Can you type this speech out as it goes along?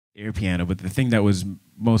air piano. But the thing that was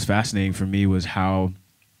most fascinating for me was how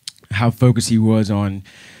focused he was on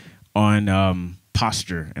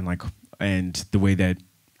posture and the way that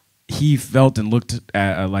he felt and looked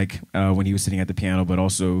at when he was sitting at the piano, but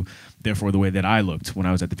also therefore the way that I looked when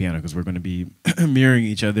I was at the piano, because we're going to be mirroring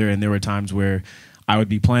each other. And there were times where I would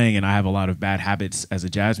be playing, and I have a lot of bad habits as a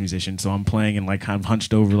jazz musician, so I'm playing and like kind of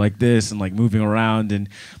hunched over like this and like moving around, and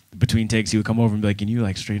between takes he would come over and be like, "Can you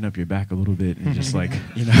like straighten up your back a little bit?" And just like,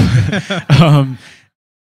 you know.